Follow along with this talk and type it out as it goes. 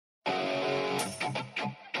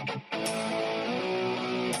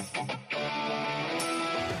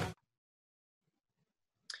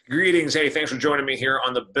Greetings. Hey, thanks for joining me here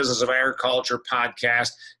on the Business of Agriculture podcast.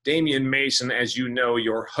 Damian Mason, as you know,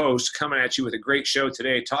 your host, coming at you with a great show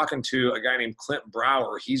today, talking to a guy named Clint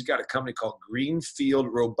Brauer. He's got a company called Greenfield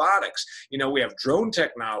Robotics. You know, we have drone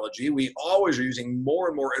technology. We always are using more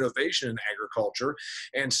and more innovation in agriculture.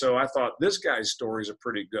 And so I thought this guy's story is a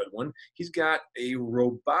pretty good one. He's got a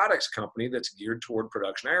robotics company that's geared toward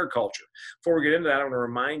production agriculture. Before we get into that, I want to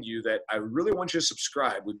remind you that I really want you to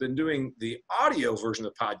subscribe. We've been doing the audio version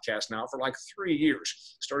of the podcast now for like 3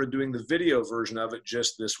 years. Started doing the video version of it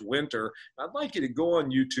just this winter. I'd like you to go on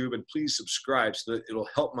YouTube and please subscribe so that it'll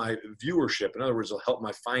help my viewership. In other words, it'll help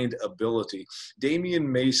my findability.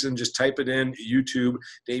 Damian Mason, just type it in YouTube,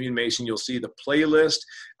 Damian Mason. You'll see the playlist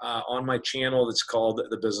on my channel that's called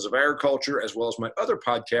The Business of Agriculture, as well as my other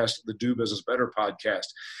podcast, the Do Business Better podcast.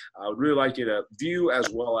 I would really like you to view as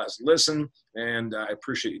well as listen, and I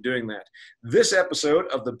appreciate you doing that. This episode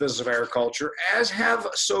of The Business of Agriculture, as have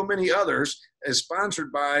so many others, is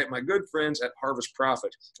sponsored by my good friends at Harvest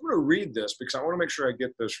Profit. I'm going to read this because I want to make sure I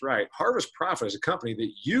get this right. Harvest Profit is a company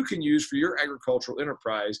that you can use for your agricultural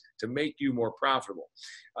enterprise to make you more profitable.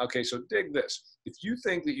 Okay, so dig this. If you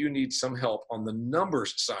think that you need some help on the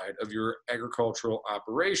numbers side of your agricultural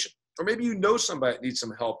operation, or maybe you know somebody that needs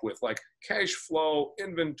some help with like cash flow,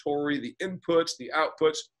 inventory, the inputs, the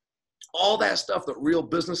outputs, all that stuff that real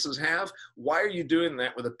businesses have, why are you doing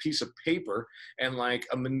that with a piece of paper and like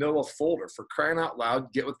a manila folder? For crying out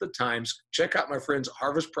loud, get with the times. Check out my friends at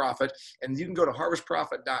Harvest Profit, and you can go to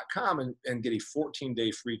harvestprofit.com and get a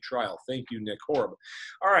 14-day free trial. Thank you, Nick Horb.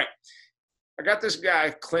 All right, I got this guy,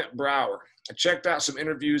 Clint Brauer. I checked out some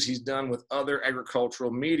interviews he's done with other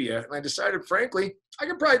agricultural media, and I decided, frankly, I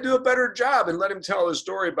could probably do a better job and let him tell his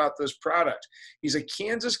story about this product. He's a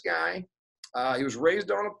Kansas guy. He was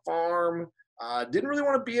raised on a farm, didn't really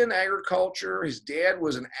want to be in agriculture. His dad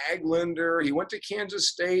was an ag lender. He went to Kansas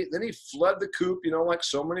State. Then he fled the coop, you know, like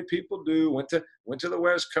so many people do, went to the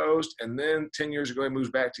West Coast. And then 10 years ago, he moves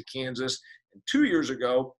back to Kansas. And 2 years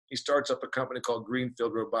ago, he starts up a company called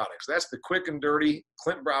Greenfield Robotics. That's the quick and dirty.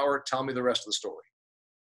 Clint Brauer, tell me the rest of the story.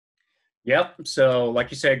 Yep. So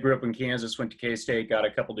like you said, I grew up in Kansas, went to K-State, got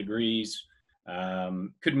a couple degrees.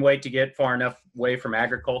 Couldn't wait to get far enough away from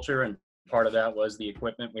agriculture, and part of that was the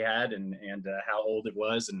equipment we had and how old it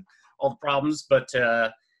was and all the problems, but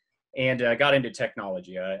got into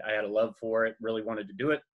technology. I had a love for it, really wanted to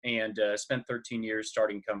do it, and spent 13 years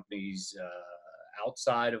starting companies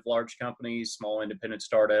outside of large companies, small independent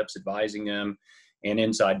startups, advising them, and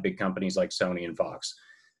inside big companies like Sony and Fox.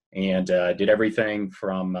 And did everything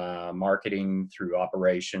from marketing through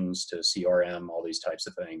operations to CRM, all these types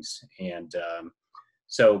of things. And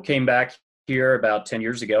so came back here about 10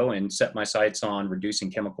 years ago and set my sights on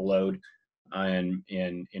reducing chemical load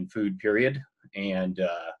in food, period, and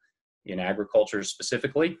in agriculture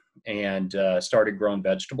specifically, and started growing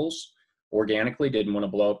vegetables organically. Didn't want to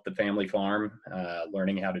blow up the family farm,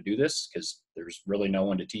 learning how to do this because there's really no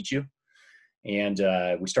one to teach you. And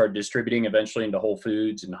we started distributing eventually into Whole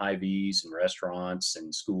Foods and Hy-Vees and restaurants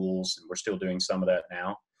and schools, and we're still doing some of that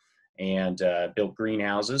now. And built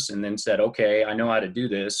greenhouses, and then said, okay, I know how to do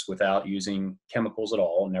this without using chemicals at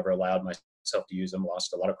all. Never allowed myself to use them,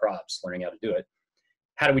 lost a lot of crops learning how to do it.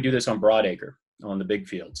 How do we do this on broadacre, on the big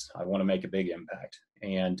fields? I want to make a big impact.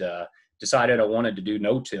 And decided I wanted to do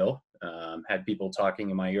no-till. Had people talking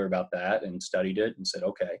in my ear about that and studied it and said,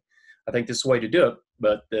 okay, I think this is the way to do it.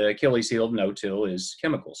 But the Achilles heel of no-till is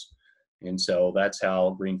chemicals. And so that's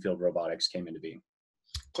how Greenfield Robotics came into being.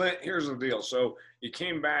 Clint, here's the deal. So you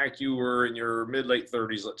came back, you were in your mid-late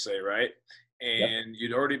 30s, let's say, right? And yep.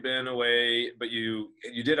 You'd already been away, but you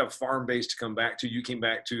did have farm base to come back to. You came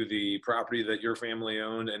back to the property that your family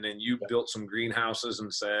owned, and then you built some greenhouses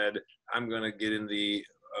and said, I'm going to get in the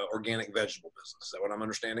organic vegetable business. Is that what I'm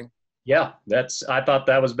understanding? Yeah, I thought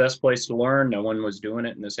that was the best place to learn. No one was doing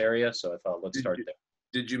it in this area, so I thought, let's start there.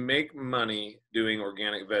 Did you make money doing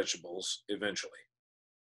organic vegetables eventually?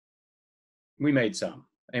 We made some.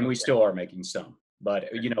 And we still are making some, but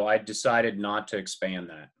I decided not to expand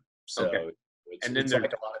that. So it's like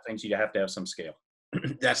a lot of things, you have to have some scale.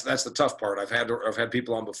 That's the tough part. I've had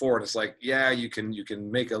people on before, and it's like, yeah, you can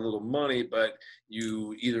make a little money, but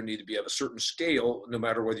you either need to be at a certain scale, no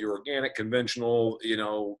matter whether you're organic, conventional,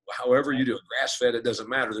 however you do it, grass fed, it doesn't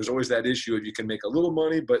matter. There's always that issue of you can make a little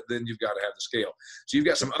money, but then you've got to have the scale. So you've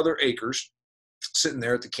got some other acres sitting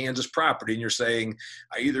there at the Kansas property, and you're saying,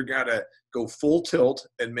 I either got to go full tilt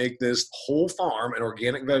and make this whole farm an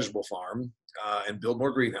organic vegetable farm and build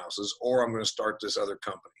more greenhouses, or I'm going to start this other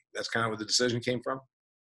company. That's kind of where the decision came from?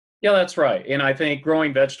 Yeah, that's right. And I think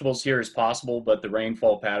growing vegetables here is possible, but the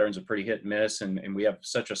rainfall patterns are pretty hit and miss. And we have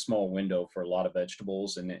such a small window for a lot of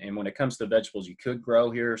vegetables. And when it comes to vegetables you could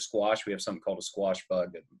grow here, squash, we have something called a squash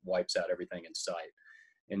bug that wipes out everything in sight.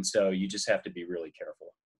 And so you just have to be really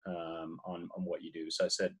careful on what you do. So I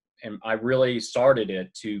said, and I really started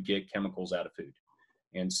it to get chemicals out of food.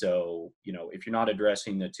 And so, if you're not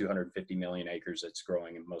addressing the 250 million acres that's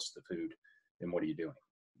growing in most of the food, then what are you doing?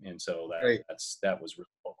 And so Right. that was really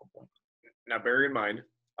a focal point. Now, bear in mind,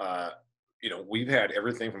 we've had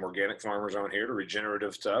everything from organic farmers on here to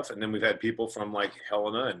regenerative stuff, and then we've had people from like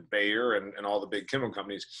Helena and Bayer and all the big chemical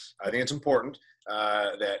companies. I think it's important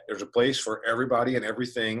that there's a place for everybody and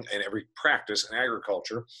everything and every practice in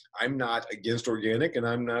agriculture. I'm not against organic, and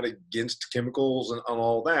I'm not against chemicals and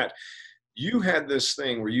all that. You had this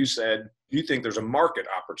thing where you said you think there's a market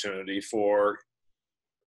opportunity for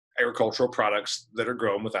agricultural products that are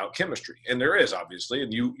grown without chemistry, and there is, obviously.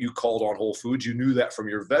 And you called on Whole Foods. You knew that from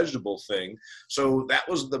your vegetable thing. So that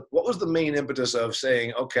was what was the main impetus of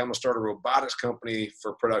saying, okay, I'm gonna start a robotics company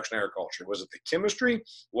for production agriculture? Was it the chemistry?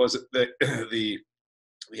 Was it the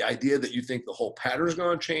idea that you think the whole pattern is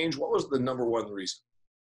going to change? What was the number one reason?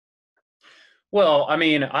 Well, I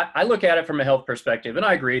mean, I look at it from a health perspective, and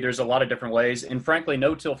I agree there's a lot of different ways. And frankly,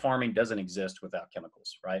 no-till farming doesn't exist without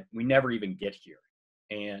chemicals, right? We never even get here.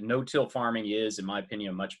 And no-till farming is, in my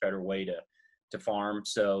opinion, a much better way to farm.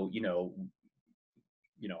 So,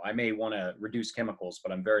 I may want to reduce chemicals,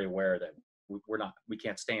 but I'm very aware that we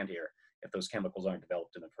can't stand here if those chemicals aren't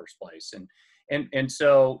developed in the first place. And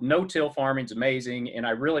so no-till farming is amazing. And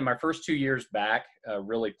my first 2 years back,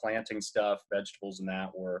 really planting stuff, vegetables and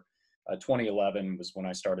that were 2011 was when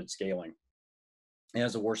I started scaling. It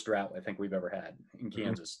has the worst drought I think we've ever had in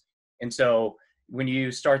Kansas. And so when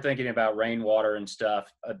you start thinking about rainwater and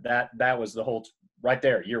stuff, that was the whole right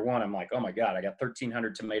there. Year one, I'm like, oh my God, I got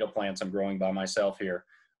 1,300 tomato plants I'm growing by myself here.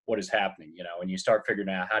 What is happening? And you start figuring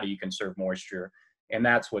out how do you conserve moisture. And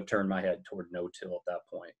that's what turned my head toward no-till at that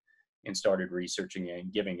point and started researching it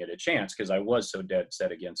and giving it a chance because I was so dead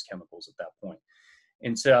set against chemicals at that point.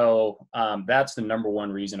 And so that's the number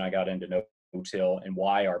one reason I got into no-till and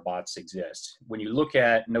why our bots exist. When you look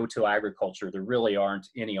at no-till agriculture, there really aren't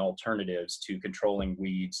any alternatives to controlling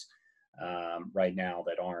weeds right now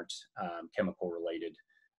that aren't chemical related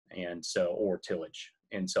or tillage.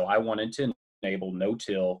 And so I wanted to enable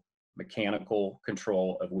no-till mechanical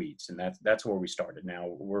control of weeds. And that's where we started. Now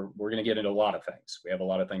we're going to get into a lot of things. We have a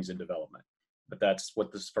lot of things in development, but that's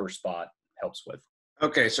what this first spot helps with.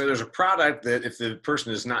 Okay, so there's a product that if the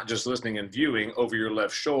person is not just listening and viewing over your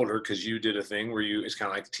left shoulder, because you did a thing where it's kind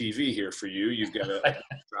of like TV here for you. You've got a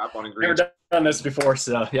drop on a green. Never done this before,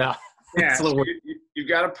 so yeah. Yeah, so you've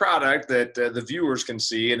got a product that the viewers can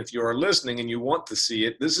see, and if you are listening and you want to see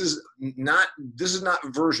it, this is not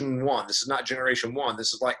version one. This is not generation one.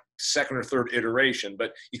 This is like second or third iteration.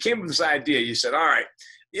 But you came up with this idea. You said, all right,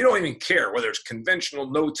 you don't even care whether it's conventional,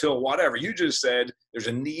 no-till, whatever. You just said there's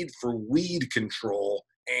a need for weed control,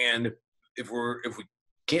 and if we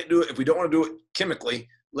can't do it, if we don't want to do it chemically,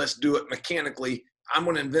 let's do it mechanically. I'm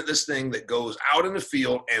going to invent this thing that goes out in the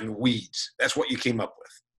field and weeds. That's what you came up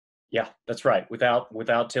with. Yeah, that's right.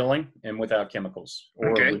 Without tilling and without chemicals.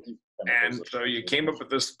 Okay. And so you came up with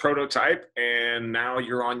this prototype, and now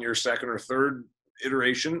you're on your second or third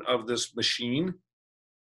iteration of this machine.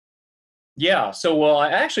 Yeah. So,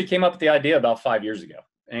 I actually came up with the idea about 5 years ago,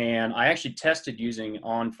 and I actually tested using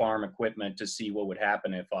on-farm equipment to see what would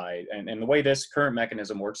happen if and the way this current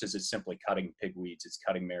mechanism works is it's simply cutting pig weeds. It's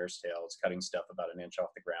cutting mare's tail. It's cutting stuff about an inch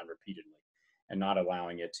off the ground repeatedly and not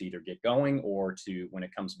allowing it to either get going or to, when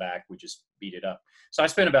it comes back, we just beat it up. So I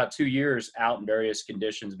spent about 2 years out in various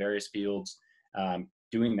conditions, various fields,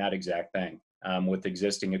 doing that exact thing with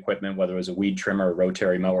existing equipment, whether it was a weed trimmer or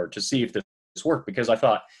rotary mower, to see if this worked, because I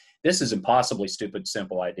thought, this is impossibly stupid,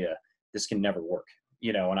 simple idea. This can never work.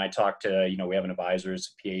 And I talked to, we have an advisor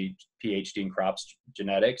who's a PhD in crops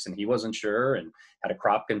genetics, and he wasn't sure, and had a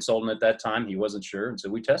crop consultant at that time. He wasn't sure. And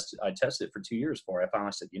so I tested it for 2 years before I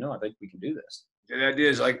finally said, I think we can do this. The idea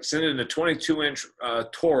is like send it in a 22-inch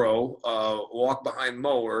Toro walk behind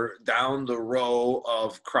mower down the row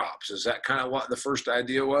of crops. Is that kind of what the first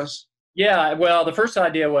idea was? Yeah, well, the first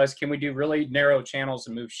idea was, can we do really narrow channels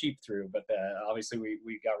and move sheep through? But obviously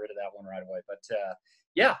we got rid of that one right away. But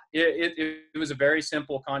yeah, it was a very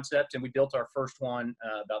simple concept, and we built our first one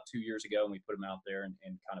about 2 years ago, and we put them out there and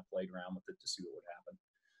kind of played around with it to see what would happen.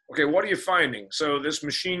 Okay, what are you finding? So this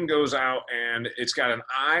machine goes out and it's got an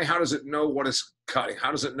eye. How does it know what it's cutting?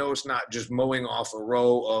 How does it know it's not just mowing off a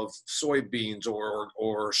row of soybeans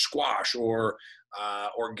or squash or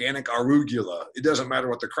organic arugula? It doesn't matter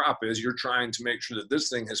what the crop is. You're trying to make sure that this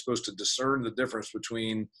thing is supposed to discern the difference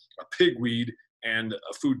between a pigweed and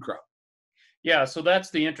a food crop. Yeah, so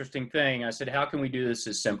that's the interesting thing. I said, how can we do this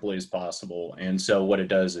as simply as possible? And so what it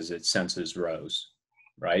does is it senses rows,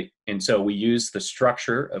 right? And so we use the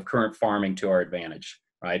structure of current farming to our advantage,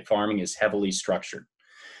 right? Farming is heavily structured.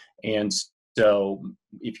 And so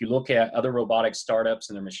if you look at other robotic startups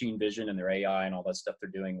and their machine vision and their AI and all that stuff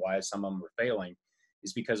they're doing, why some of them are failing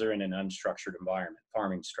is because they're in an unstructured environment,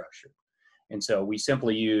 farming structure. And so we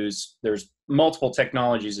simply use, there's multiple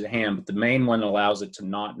technologies at hand, but the main one that allows it to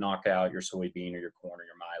not knock out your soybean or your corn or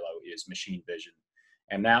your milo is machine vision.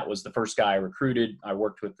 And that was the first guy I recruited. I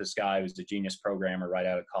worked with this guy who was a genius programmer right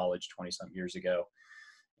out of college 20-something years ago.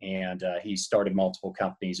 And he started multiple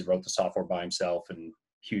companies and wrote the software by himself, and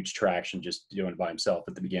huge traction just doing it by himself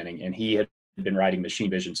at the beginning. And he had been writing machine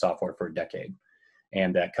vision software for a decade,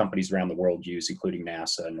 and that companies around the world use, including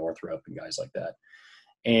NASA and Northrop and guys like that.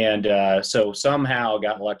 And so somehow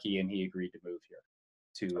got lucky and he agreed to move here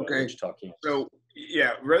to Wichita, Kansas. So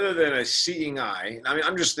yeah, rather than a seeing eye, I mean,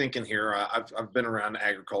 I'm just thinking here, I've been around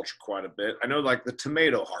agriculture quite a bit. I know like the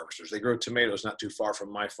tomato harvesters, they grow tomatoes not too far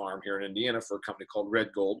from my farm here in Indiana for a company called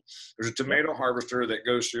Red Gold. There's a tomato harvester that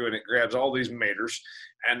goes through and it grabs all these maters,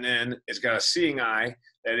 and then it's got a seeing eye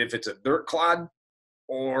that if it's a dirt clod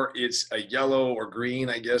or it's a yellow or green,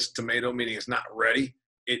 I guess, tomato, meaning it's not ready,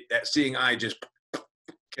 that seeing eye just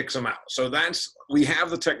kicks them out. So we have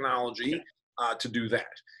the technology to do that.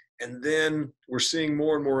 And then we're seeing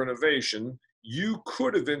more and more innovation. You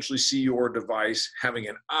could eventually see your device having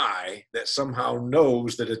an eye that somehow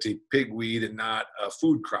knows that it's a pigweed and not a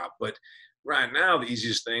food crop. But right now, the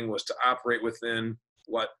easiest thing was to operate within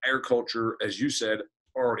what agriculture, as you said,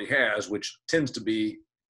 already has, which tends to be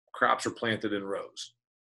crops are planted in rows.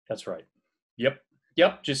 That's right. Yep.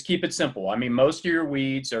 Just keep it simple. I mean, most of your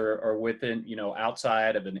weeds are within,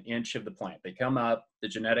 outside of an inch of the plant. They come up, the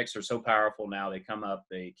genetics are so powerful now, they come up,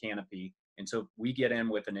 they canopy. And so we get in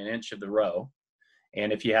within an inch of the row.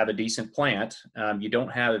 And if you have a decent plant, you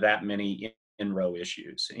don't have that many in-row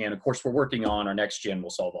issues. And of course, we're working on our next gen will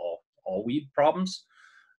solve all weed problems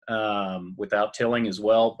without tilling as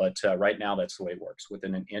well. But right now, that's the way it works.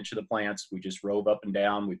 Within an inch of the plants, we just rove up and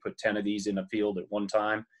down. We put 10 of these in a field at one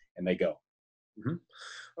time and they go.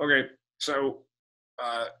 Mm-hmm. Okay, so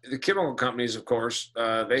the chemical companies, of course,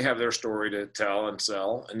 they have their story to tell and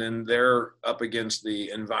sell, and then they're up against the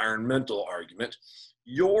environmental argument.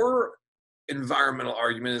 Your environmental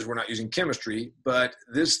argument is we're not using chemistry, but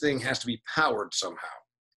this thing has to be powered somehow.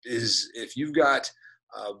 If you've got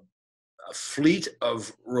a fleet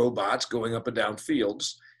of robots going up and down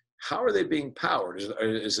fields, how are they being powered?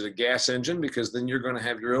 Is it a gas engine? Because then you're going to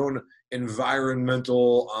have your own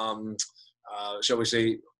environmental shall we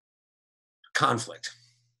say, conflict.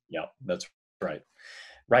 Yeah, that's right.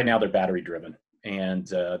 Right now, they're battery driven. And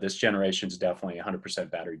this generation is definitely 100%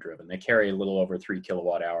 battery driven. They carry a little over 3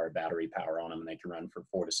 kilowatt hour battery power on them, and they can run for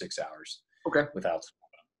 4 to 6 hours. Okay. Without.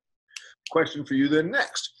 Question for you then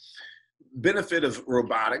next. Benefit of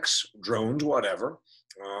robotics, drones, whatever,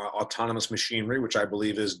 autonomous machinery, which I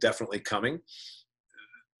believe is definitely coming.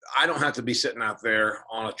 I don't have to be sitting out there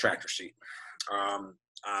on a tractor seat.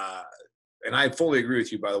 And I fully agree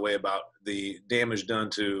with you, by the way, about the damage done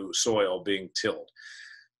to soil being tilled.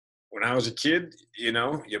 When I was a kid,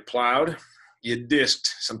 you plowed, you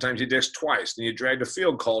disked. Sometimes you disked twice. Then you dragged a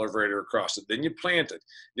field cultivator across it. Then you planted.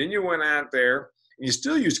 Then you went out there, and you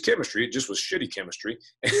still used chemistry. It just was shitty chemistry.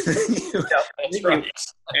 That's right.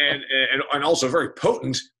 And also very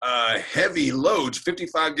potent, heavy loads,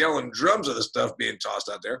 55-gallon drums of the stuff being tossed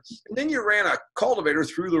out there. And then you ran a cultivator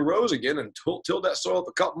through the rows again and tilled that soil up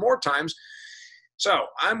a couple more times. So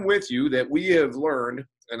I'm with you that we have learned,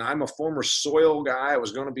 and I'm a former soil guy. I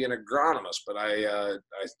was going to be an agronomist, but I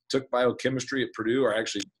took biochemistry at Purdue. I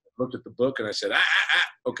actually looked at the book and I said,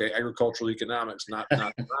 okay, agricultural economics, not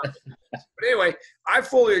But anyway, I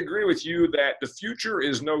fully agree with you that the future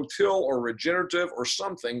is no-till or regenerative or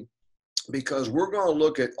something, because we're going to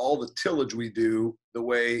look at all the tillage we do the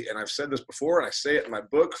way, and I've said this before, and I say it in my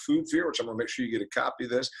book, Food Fear, which I'm going to make sure you get a copy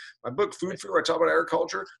of this. My book, Food Fear, where I talk about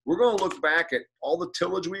agriculture. We're going to look back at all the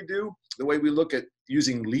tillage we do the way we look at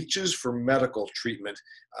using leaches for medical treatment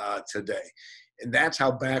today. And that's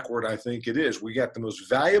how backward I think it is. We got the most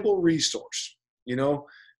valuable resource.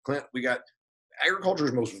 Clint, we got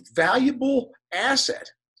agriculture's most valuable asset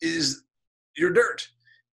is your dirt.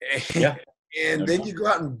 Yeah. And No then doubt. you go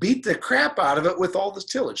out and beat the crap out of it with all this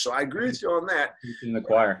tillage. So I agree with you on that. In the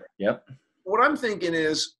choir. Yep. What I'm thinking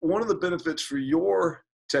is one of the benefits for your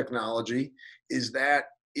technology is that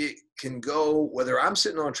it can go, whether I'm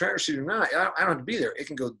sitting on a tractor seat or not, I don't have to be there. It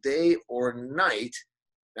can go day or night.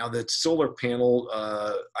 Now that solar panel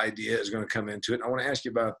idea is going to come into it. I want to ask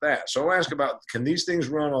you about that. So I'll ask about, can these things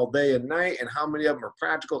run all day and night, and how many of them are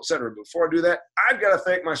practical, et cetera. Before I do that, I've got to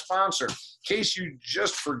thank my sponsor. In case you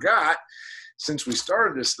just forgot, since we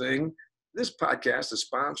started this thing, this podcast is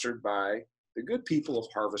sponsored by the good people of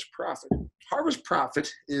Harvest Profit. Harvest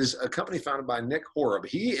Profit is a company founded by Nick Horeb.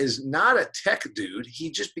 He is not a tech dude.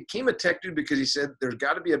 He just became a tech dude because he said there's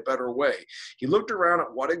got to be a better way. He looked around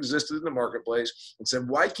at what existed in the marketplace and said,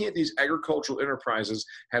 why can't these agricultural enterprises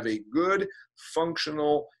have a good,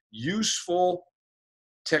 functional, useful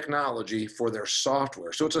technology for their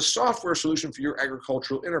software? So it's a software solution for your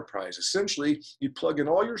agricultural enterprise. Essentially, you plug in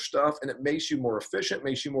all your stuff and it makes you more efficient,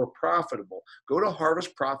 makes you more profitable. Go to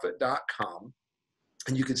harvestprofit.com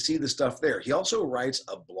and you can see the stuff there. He also writes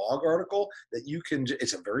a blog article that you can,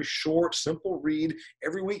 it's a very short, simple read.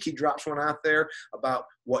 Every week he drops one out there about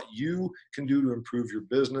what you can do to improve your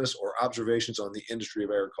business or observations on the industry of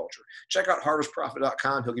agriculture. Check out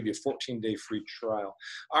harvestprofit.com. He'll give you a 14-day free trial.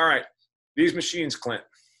 All right, these machines, Clint.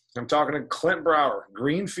 I'm talking to Clint Brauer,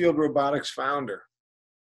 Greenfield Robotics founder.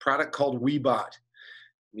 Product called WeBot.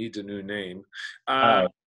 Needs a new name. We're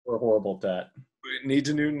horrible at that. It needs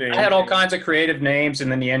a new name. I had all kinds of creative names,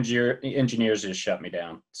 and then the engineers just shut me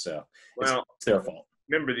down. So it's their fault.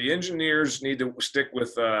 Remember, the engineers need to stick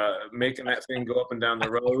with making that thing go up and down the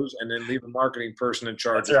rows, and then leave a marketing person in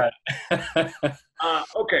charge. That's right.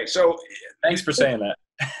 Okay, so thanks for saying that.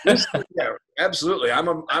 Yeah, absolutely. I'm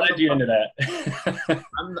led you into that.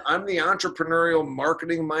 I'm the entrepreneurial,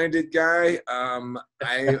 marketing-minded guy.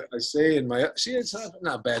 I say in my it's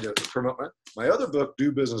not bad to promote my other book,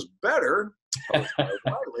 Do Business Better.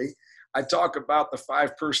 Widely, I talk about the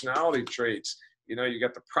 5 personality traits. You know, you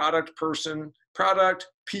got the product,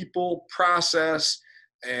 people, process,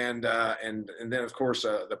 and then of course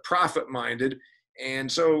the profit-minded.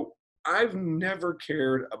 And so I've never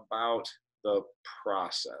cared about the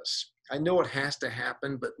process. I know it has to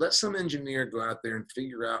happen, but let some engineer go out there and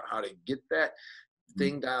figure out how to get that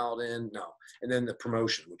thing dialed in. No. And then the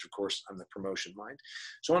promotion, which of course I'm the promotion mind.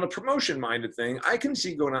 So on a promotion minded thing, I can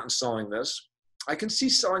see going out and selling this. I can see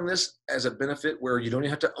selling this as a benefit where you don't even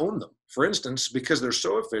have to own them. For instance, because they're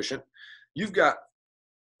so efficient, you've got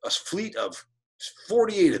a fleet of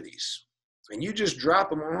 48 of these, and you just drop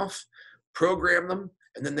them off, program them,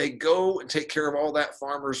 and then they go and take care of all that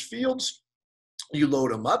farmer's fields. You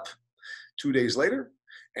load them up 2 days later,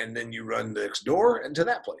 and then you run next door into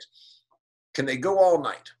that place. Can they go all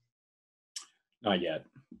night? Not yet.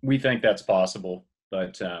 We think that's possible,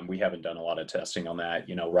 but we haven't done a lot of testing on that.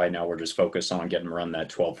 You know, right now we're just focused on getting them run that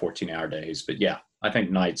 12, 14-hour days. But yeah, I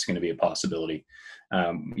think night's going to be a possibility.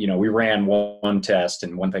 You know, we ran one test,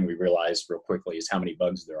 and one thing we realized real quickly is how many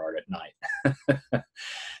bugs there are at night.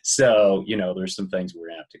 So, you know, there's some things we're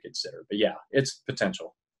going to have to consider. But yeah, it's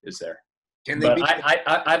potential is there.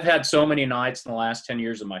 I've had so many nights in the last 10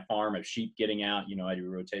 years of my farm of sheep getting out. You know, I do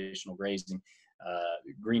rotational grazing,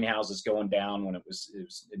 greenhouses going down when it was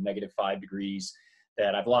 -5 degrees,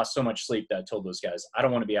 that I've lost so much sleep that I told those guys, I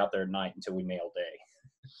don't want to be out there at night until we nail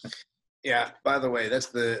day. Yeah, by the way, that's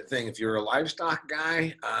the thing. If you're a livestock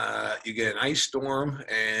guy, you get an ice storm,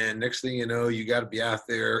 and next thing you know, you got to be out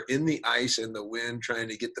there in the ice and the wind trying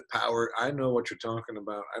to get the power. I know what you're talking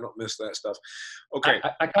about. I don't miss that stuff. Okay.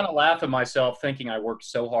 I kind of laugh at myself thinking I worked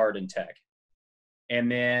so hard in tech, and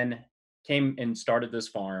then came and started this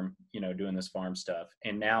farm, you know, doing this farm stuff.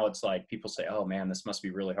 And now it's like people say, oh man, this must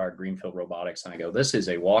be really hard, Greenfield Robotics. And I go, this is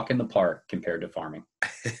a walk in the park compared to farming.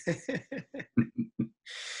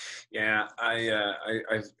 Yeah,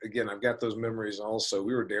 again, I've got those memories also.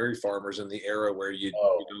 We were dairy farmers in the era where it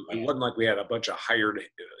wasn't like we had a bunch of hired,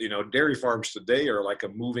 you know, dairy farms today are like a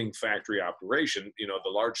moving factory operation, you know, the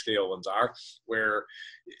large scale ones are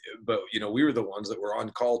but you know, we were the ones that were on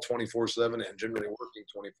call 24/7 and generally working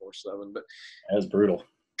 24/7. But that was brutal.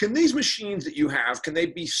 Can these machines that you have, can they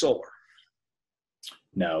be solar?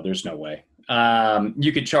 No, there's no way.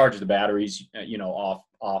 You could charge the batteries, you know,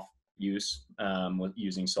 off use with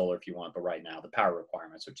using solar if you want, but right now the power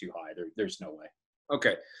requirements are too high. There's no way.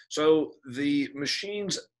 Okay, so the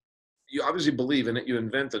machines, you obviously believe in it, you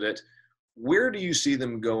invented it. Where do you see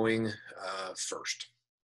them going first?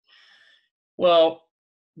 Well,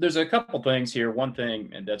 there's a couple things here. One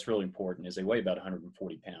thing, and that's really important, is they weigh about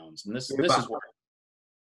 140 pounds, and this is where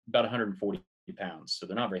about 140 pounds, so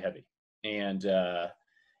they're not very heavy, and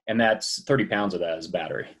that's 30 pounds of that is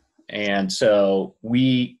battery. And so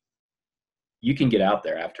you can get out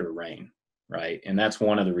there after a rain, right? And that's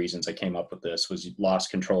one of the reasons I came up with this, was you lost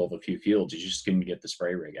control of a few fields. You just couldn't get the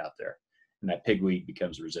spray rig out there, and that pigweed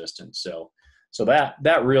becomes resistant. So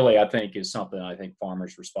that really, I think, is something I think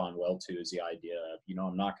farmers respond well to, is the idea of,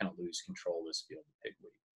 I'm not going to lose control of this field of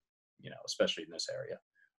pigweed, especially in this area,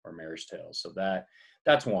 or mare's tail. So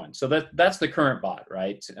that's one. So that's the current bot,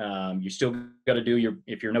 right? You still got to do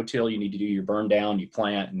if you're no-till, you need to do your burn down, you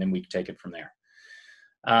plant, and then we take it from there.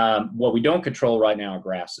 What we don't control right now are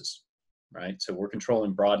grasses, right? So we're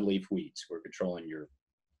controlling broadleaf weeds. We're controlling your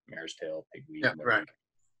mare's tail, pigweed. Yeah, right.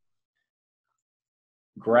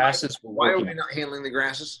 Grasses. Why are we not handling the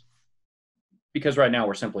grasses? Because right now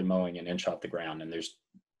we're simply mowing an inch off the ground, and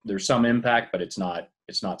there's some impact, but it's not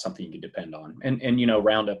something you can depend on. And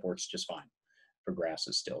Roundup works just fine for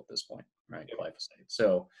grasses still at this point, right? Glyphosate.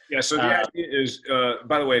 So yeah. So the idea is,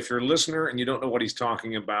 by the way, if you're a listener and you don't know what he's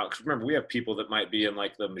talking about, because remember, we have people that might be in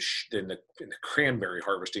like in the cranberry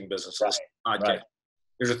harvesting business. Right. Right.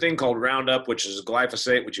 There's a thing called Roundup, which is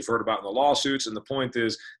glyphosate, which you've heard about in the lawsuits. And the point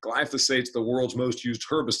is, glyphosate's the world's most used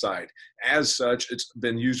herbicide. As such, it's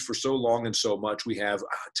been used for so long and so much, we have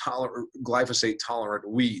glyphosate-tolerant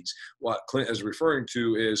weeds. What Clint is referring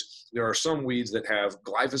to is there are some weeds that have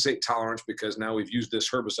glyphosate tolerance because now we've used this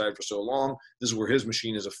herbicide for so long. This is where his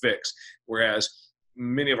machine is a fix. Whereas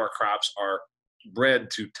many of our crops are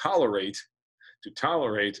bred to tolerate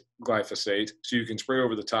glyphosate, so you can spray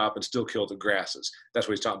over the top and still kill the grasses. That's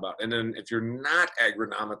what he's talking about. And then if you're not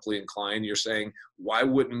agronomically inclined, you're saying, why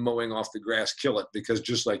wouldn't mowing off the grass kill it? Because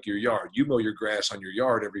just like your yard, you mow your grass on your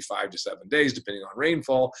yard every 5 to 7 days, depending on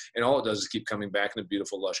rainfall, and all it does is keep coming back in a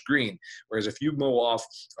beautiful lush green. Whereas if you mow off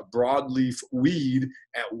a broadleaf weed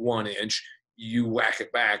at 1 inch, you whack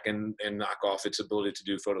it back and knock off its ability to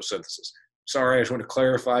do photosynthesis. Sorry, I just want to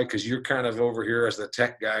clarify, because you're kind of over here as the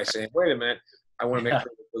tech guy saying, wait a minute, I want to make sure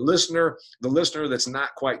that the listener that's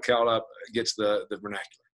not quite caught up gets the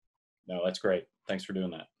vernacular. No, that's great. Thanks for doing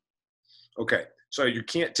that. Okay. So you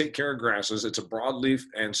can't take care of grasses. It's a broadleaf.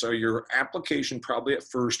 And so your application probably at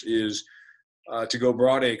first is to go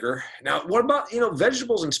broad acre. Now, what about,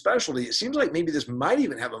 vegetables and specialty? It seems like maybe this might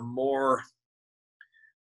even have a more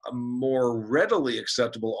readily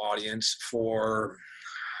acceptable audience for,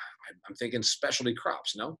 I'm thinking, specialty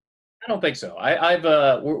crops, no? I don't think so.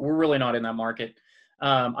 We're really not in that market.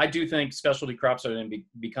 I do think specialty crops are going to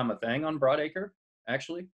become a thing on broadacre,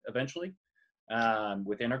 actually, eventually,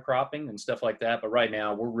 with intercropping and stuff like that. But right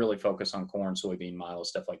now, we're really focused on corn, soybean, milo,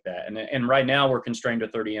 stuff like that. And right now, we're constrained to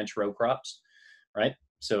 30-inch row crops, right?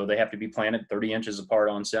 So they have to be planted 30 inches apart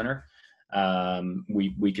on center.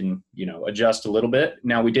 We can, adjust a little bit.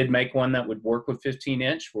 Now, we did make one that would work with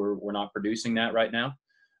 15-inch. We're not producing that right now.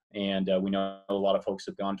 And we know a lot of folks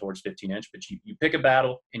have gone towards 15-inch, but you pick a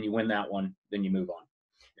battle and you win that one, then you move on.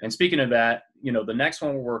 And speaking of that, the next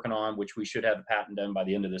one we're working on, which we should have the patent done by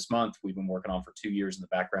the end of this month, we've been working on for 2 years in the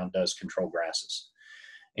background, does control grasses.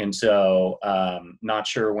 And so not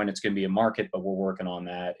sure when it's going to be a market, but we're working on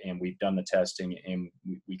that. And we've done the testing and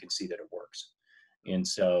we can see that it works. And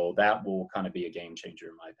so that will kind of be a game changer,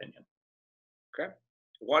 in my opinion. Okay.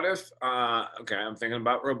 What if, I'm thinking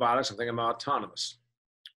about robotics, I'm thinking about autonomous.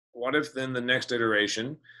 What if then the next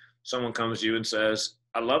iteration, someone comes to you and says,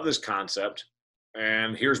 I love this concept,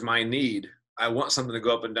 and here's my need. I want something to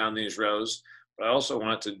go up and down these rows, but I also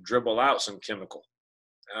want it to dribble out some chemical.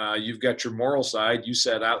 You've got your moral side. You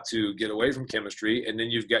set out to get away from chemistry, and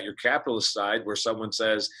then you've got your capitalist side where someone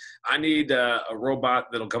says, I need a robot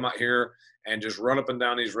that'll come out here and just run up and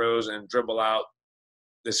down these rows and dribble out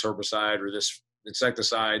this herbicide or this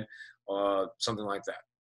insecticide, something like that.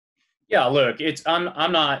 Yeah, look,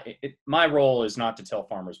 my role is not to tell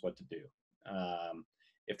farmers what to do.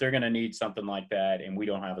 If they're going to need something like that and we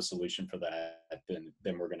don't have a solution for that, then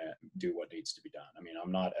we're going to do what needs to be done. I mean,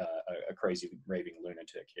 I'm not a crazy raving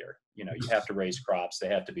lunatic here. You have to raise crops. They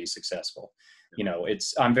have to be successful.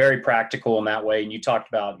 I'm very practical in that way. And you talked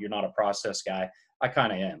about, you're not a process guy. I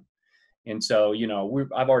kind of am. And so,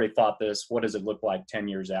 I've already thought this, what does it look like 10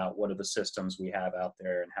 years out? What are the systems we have out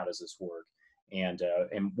there and how does this work? And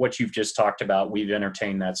what you've just talked about, we've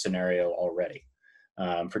entertained that scenario already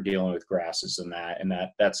for dealing with grasses and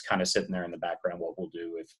that's kind of sitting there in the background. What we'll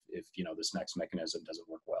do if this next mechanism doesn't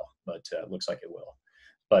work well, but it looks like it will.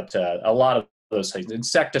 But a lot of those things,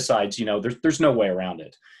 insecticides, there's no way around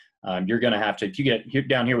it. You're going to have to. If you get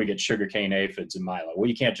down here, we get sugarcane aphids and milo. Well,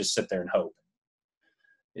 you can't just sit there and hope.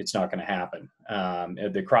 It's not going to happen.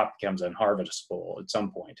 The crop becomes unharvestable at some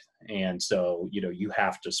point, and so you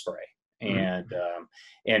have to spray.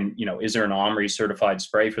 And you know, is there an OMRI certified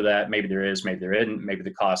spray for that? Maybe there is, maybe there isn't. Maybe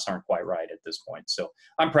the costs aren't quite right at this point. So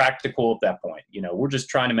I'm practical at that point. You know, we're just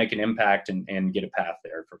trying to make an impact and get a path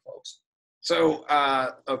there for folks. So,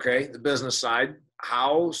 okay, the business side,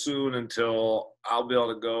 how soon until I'll be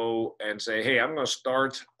able to go and say, hey, I'm going to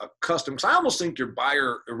start a custom? Because I almost think your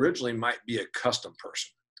buyer originally might be a custom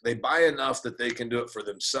person. They buy enough that they can do it for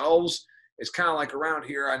themselves. It's kind of like around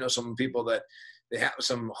here, I know some people that they have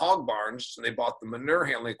some hog barns and they bought the manure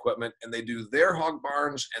handling equipment and they do their hog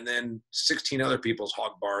barns and then 16 other people's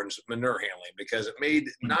hog barns manure handling, because it made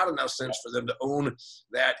not enough sense for them to own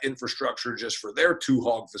that infrastructure just for their 2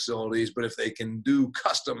 hog facilities. But if they can do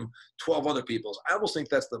custom 12 other people's, I almost think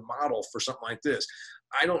that's the model for something like this.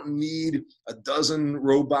 I don't need a dozen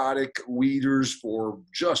robotic weeders for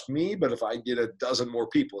just me, but if I get a dozen more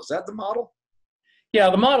people, is that the model? Yeah,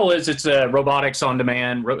 the model is it's a robotics on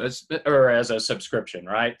demand or as a subscription,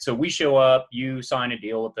 right? So we show up, you sign a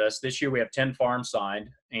deal with us. This year we have 10 farms signed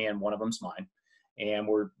and one of them's mine. And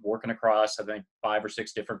we're working across, I think, 5 or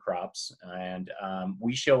 6 different crops. And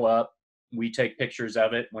we show up, we take pictures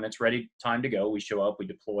of it. When it's ready, time to go, we show up, we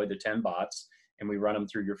deploy the 10 bots and we run them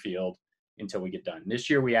through your field until we get done. This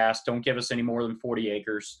year we asked, don't give us any more than 40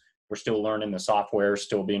 acres. We're still learning, the software is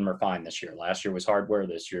still being refined this year. Last year was hardware,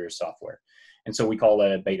 this year is software. And so we call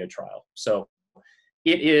that a beta trial. So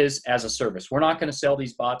it is as a service. We're not going to sell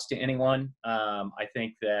these bots to anyone. I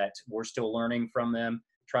think that we're still learning from them.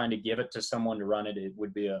 Trying to give it to someone to run it, it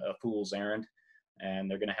would be a fool's errand, and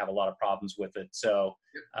they're going to have a lot of problems with it. So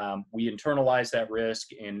we internalize that risk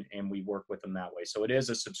and we work with them that way. So it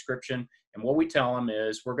is a subscription. And what we tell them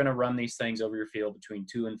is we're going to run these things over your field between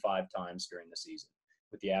 2 and 5 times during the season,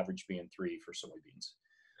 with the average being 3 for soybeans.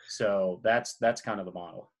 So that's kind of the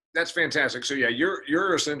model. That's fantastic. So yeah,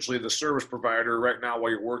 you're essentially the service provider right now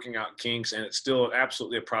while you're working out kinks, and it's still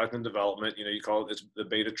absolutely a product in development. You know, you call it the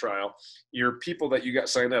beta trial. Your people that you got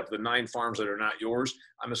signed up, the 9 farms that are not yours,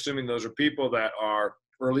 I'm assuming those are people that are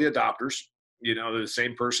early adopters. You know, the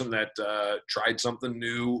same person that tried something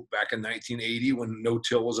new back in 1980 when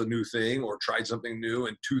no-till was a new thing, or tried something new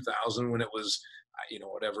in 2000 when it was,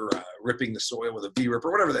 ripping the soil with a V-rip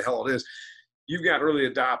or whatever the hell it is. You've got early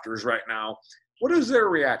adopters right now. What is their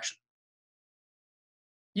reaction?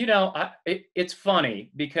 You know, it's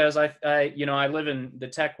funny because I live in the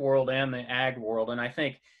tech world and the ag world. And I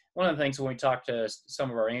think one of the things when we talk to some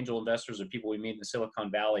of our angel investors or people we meet in the Silicon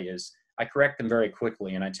Valley is I correct them very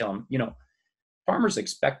quickly. And I tell them, farmers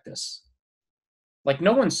expect this. Like,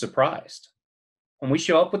 no one's surprised. When we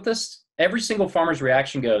show up with this, every single farmer's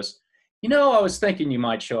reaction goes, I was thinking you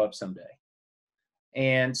might show up someday.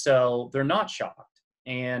 And so they're not shocked.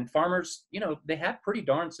 And farmers, they have pretty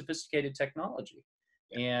darn sophisticated technology.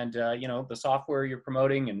 And, the software you're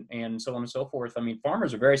promoting and so on and so forth. I mean,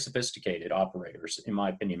 farmers are very sophisticated operators, in my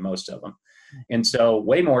opinion, most of them. And so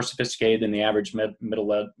way more sophisticated than the average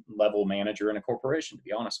middle level manager in a corporation, to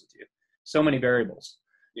be honest with you. So many variables.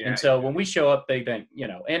 Yeah, and so when we show up, they think,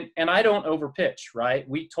 and I don't overpitch, right?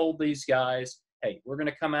 We told these guys, hey, we're going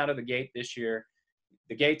to come out of the gate this year.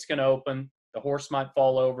 The gate's going to open. The horse might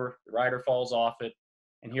fall over. The rider falls off it.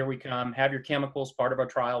 And here we come, have your chemicals. Part of our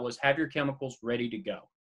trial was have your chemicals ready to go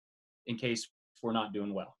in case we're not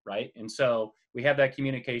doing well, right? And so we have that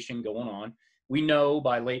communication going on. We know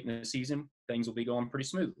by late in the season, things will be going pretty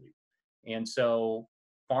smoothly. And so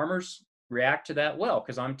farmers react to that well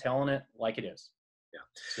because I'm telling it like it is. Yeah,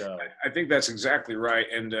 so I think that's exactly right.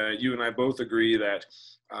 And you and I both agree that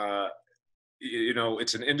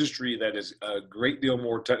it's an industry that is a great deal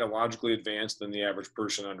more technologically advanced than the average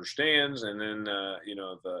person understands. And then,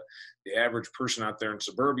 the average person out there in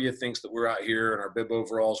suburbia thinks that we're out here in our bib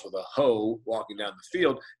overalls with a hoe walking down the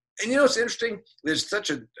field. And, it's interesting. There's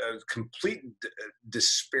such a complete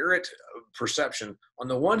disparate perception. On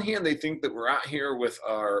the one hand, they think that we're out here with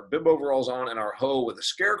our bib overalls on and our hoe with a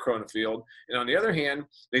scarecrow in the field. And on the other hand,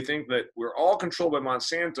 they think that we're all controlled by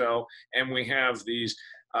Monsanto and we have these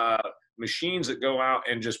machines that go out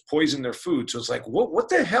and just poison their food. So it's like, what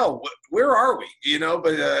the hell? Where are we?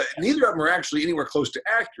 But neither of them are actually anywhere close to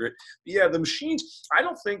accurate. But yeah, the machines, I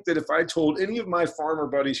don't think that if I told any of my farmer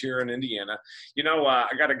buddies here in Indiana, I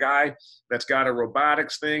got a guy that's got a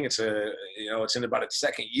robotics thing. It's it's in about its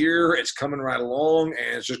 2nd year. It's coming right along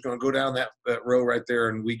and it's just going to go down that row right there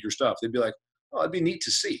and weed your stuff. They'd be like, oh, it'd be neat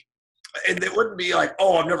to see. And it wouldn't be like,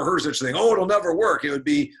 oh, I've never heard of such a thing. Oh, it'll never work. It would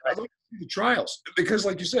be, I'd like to see the trials because,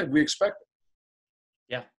 like you said, we expect it.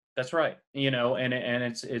 Yeah, that's right. And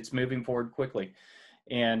it's moving forward quickly.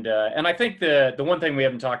 And I think the one thing we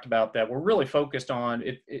haven't talked about that we're really focused on,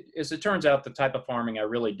 as it turns out, the type of farming I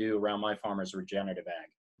really do around my farm is regenerative ag,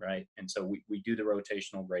 right? And so we do the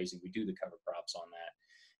rotational grazing, we do the cover crops on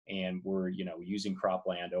that, and we're, using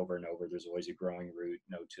cropland over and over. There's always a growing root,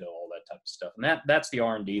 no-till, all that type of stuff. And that's the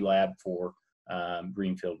R&D lab for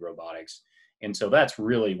Greenfield Robotics. And so that's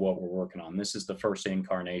really what we're working on. This is the first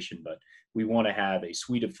incarnation, but we want to have a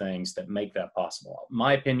suite of things that make that possible.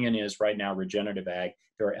 My opinion is right now, regenerative ag,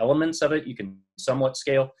 there are elements of it you can somewhat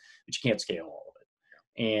scale, but you can't scale all of it.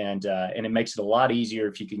 And it makes it a lot easier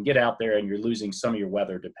if you can get out there and you're losing some of your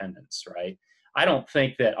weather dependence, right? I don't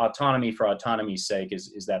think that autonomy for autonomy's sake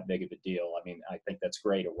is that big of a deal. I mean, I think that's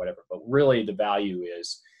great or whatever, but really the value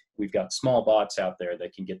is we've got small bots out there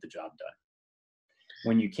that can get the job done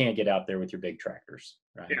when you can't get out there with your big tractors,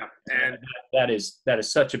 right? Yeah, and that is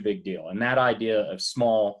such a big deal. And that idea of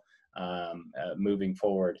small moving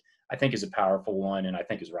forward, I think is a powerful one, and I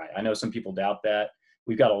think is right. I know some people doubt that.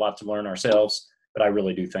 We've got a lot to learn ourselves, but I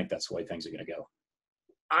really do think that's the way things are going to go.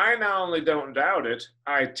 I not only don't doubt it,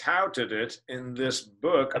 I touted it in this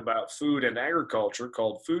book about food and agriculture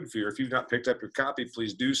called Food Fear. If you've not picked up your copy,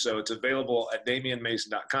 please do so. It's available at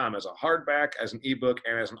damianmason.com as a hardback, as an ebook,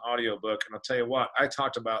 and as an audiobook. And I'll tell you what, I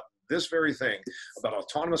talked about this very thing, about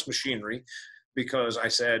autonomous machinery, because I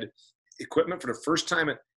said equipment for the first time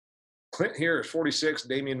at Clint here is 46,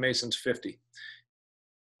 Damian Mason's 50.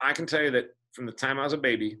 I can tell you that from the time I was a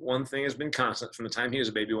baby, one thing has been constant. From the time he was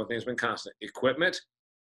a baby, one thing has been constant. Equipment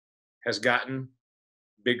has gotten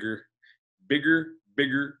bigger,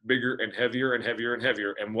 and heavier and heavier and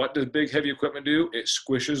heavier. And what does big, heavy equipment do? It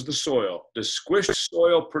squishes the soil. Does squished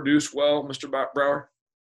soil produce well, Mr. Brauer?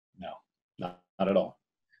 No, not at all.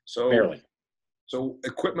 So barely. So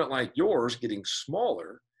equipment like yours getting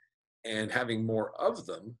smaller and having more of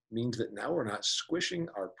them means that now we're not squishing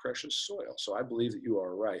our precious soil. So I believe that you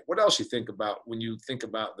are right. What else you think about when you think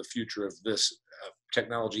about the future of this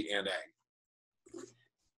technology and ag?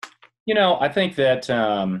 I think that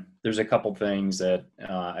there's a couple things that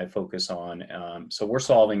I focus on. So we're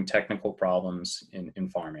solving technical problems in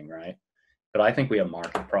farming, right? But I think we have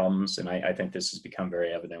market problems, and I think this has become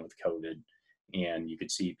very evident with COVID, and you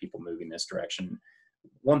could see people moving this direction.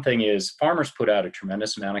 One thing is farmers put out a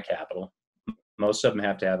tremendous amount of capital. Most of them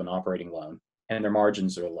have to have an operating loan, and their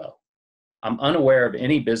margins are low. I'm unaware of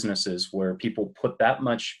any businesses where people put that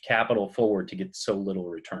much capital forward to get so little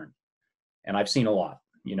return. And I've seen a lot.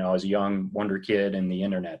 As a young wonder kid in the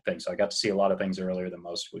internet thing. So I got to see a lot of things earlier than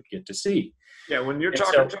most would get to see. Yeah, when you're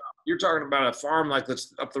you're talking about a farm like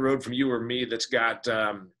that's up the road from you or me that's got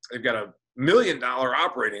they've got $1 million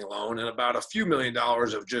operating loan and about a few $1 million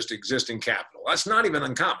of just existing capital. That's not even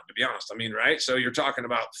uncommon, to be honest. I mean, right? So you're talking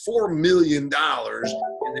about $4 million, and at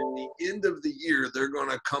the end of the year, they're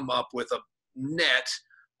going to come up with a net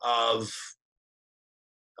of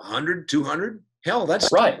 100, 200. Hell,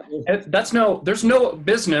 that's right. There's no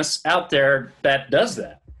business out there that does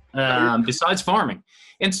that besides farming.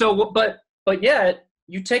 And so, but yet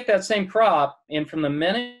you take that same crop, and from the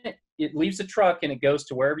minute it leaves the truck and it goes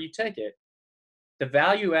to wherever you take it, the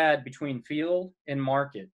value add between field and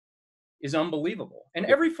market is unbelievable. And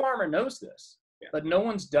every farmer knows this, but no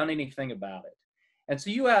one's done anything about it. And so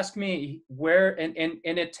you ask me where, and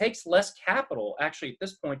it takes less capital actually at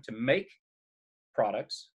this point to make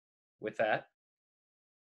products with that,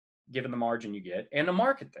 given the margin you get, and to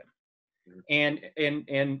market them. And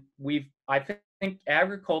I think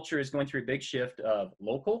agriculture is going through a big shift of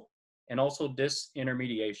local and also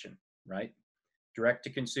disintermediation, right? Direct to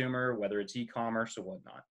consumer, whether it's e-commerce or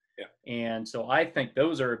whatnot. Yeah. And so I think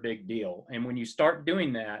those are a big deal. And when you start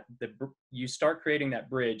doing that, you start creating that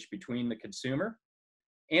bridge between the consumer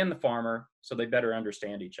and the farmer, so they better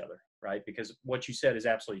understand each other, right? Because what you said is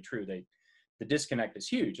absolutely true. The disconnect is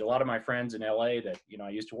huge. A lot of my friends in LA that, I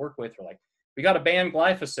used to work with were like, we got to ban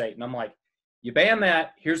glyphosate. And I'm like, you ban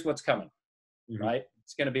that, here's what's coming, right?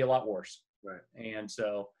 It's going to be a lot worse. Right. And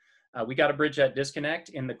so we got to bridge that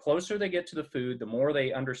disconnect. And the closer they get to the food, the more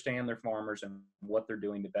they understand their farmers and what they're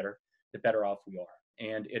doing, the better off we are.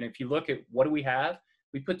 And if you look at what do we have,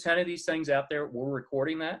 we put 10 of these things out there. We're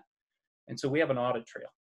recording that. And so we have an audit trail.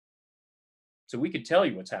 So we could tell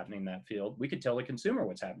you what's happening in that field. We could tell the consumer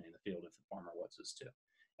what's happening in the field if the farmer wants us to.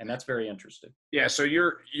 And that's very interesting. Yeah. So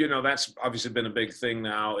that's obviously been a big thing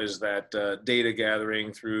now, is that data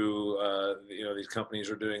gathering through, these companies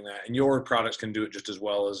are doing that, and your products can do it just as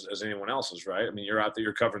well as anyone else's, right? I mean, you're out there,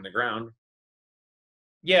 you're covering the ground.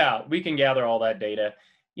 Yeah, we can gather all that data,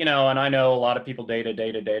 and I know a lot of people data.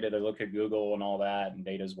 They look at Google and all that, and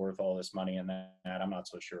data's worth all this money and that. I'm not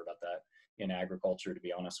so sure about that in agriculture, to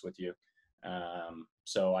be honest with you.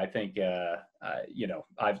 So I think, you know,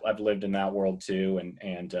 I've lived in that world too,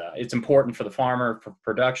 and it's important for the farmer for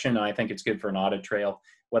production. I think it's good for an audit trail.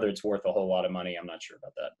 Whether it's worth a whole lot of money, I'm not sure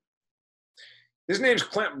about that. His name's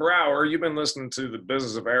Clint Brauer. You've been listening to The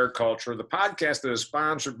Business of Agriculture, the podcast that is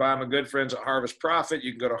sponsored by my good friends at Harvest Profit.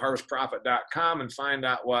 You can go to harvestprofit.com and find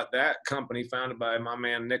out what that company founded by my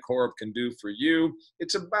man Nick Horb can do for you.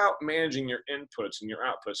 It's about managing your inputs and your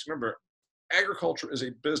outputs. Remember, agriculture is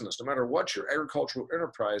a business. No matter what your agricultural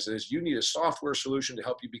enterprise is, you need a software solution to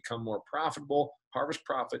help you become more profitable. Harvest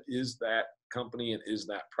Profit is that company and is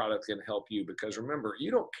that product that can help you, because remember,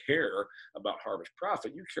 you don't care about Harvest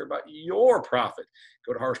Profit, you care about your profit.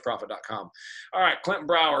 Go to harvestprofit.com. All right, Clint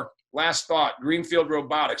Brauer, last thought, Greenfield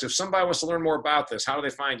Robotics. If somebody wants to learn more about this, how do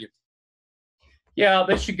they find you? Yeah,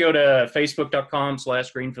 they should go to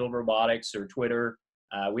facebook.com/Greenfield Robotics or Twitter.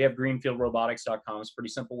 We have greenfieldrobotics.com. It's a pretty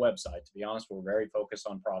simple website. To be honest, we're very focused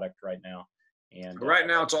on product right now. And right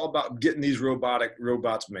now, it's all about getting these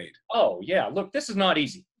robots made. Oh, yeah. Look, this is not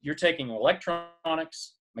easy. You're taking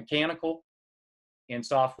electronics, mechanical, and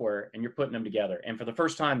software, and you're putting them together. And for the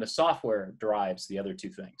first time, the software drives the other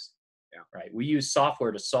two things. Yeah. Right. We use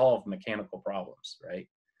software to solve mechanical problems, right?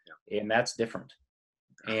 Yeah. And that's different.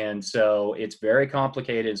 And so it's very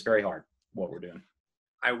complicated. It's very hard what we're doing.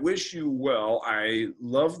 I wish you well. I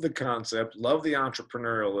love the concept, love the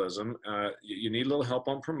entrepreneurialism. You need a little help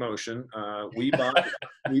on promotion.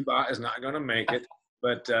 WeBot is not going to make it,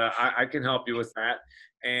 but I can help you with that.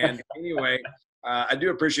 And anyway, I do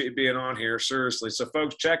appreciate you being on here, seriously. So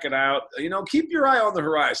folks, check it out. You know, keep your eye on the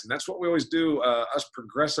horizon. That's what we always do. Us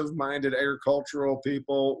progressive-minded agricultural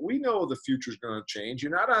people, we know the future's going to change.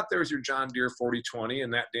 You're not out there with your John Deere 4020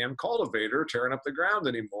 and that damn cultivator tearing up the ground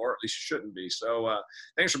anymore. At least you shouldn't be. So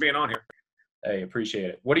thanks for being on here. Hey, appreciate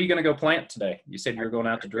it. What are you going to go plant today? You said you were going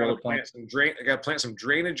out to drill a plant. I got to plant some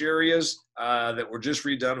drainage areas that were just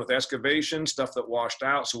redone with excavation, stuff that washed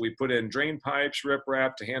out. So we put in drain pipes,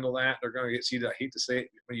 riprap to handle that. They're going to get seeded. I hate to say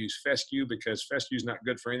it, I'm going to use fescue because fescue is not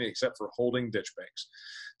good for anything except for holding ditch banks.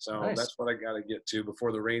 So nice. That's what I got to get to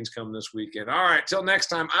before the rains come this weekend. All right, till next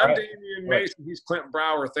time. I'm Damian Mason. He's Clint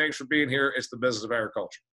Brauer. Thanks for being here. It's the Business of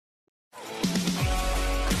Agriculture.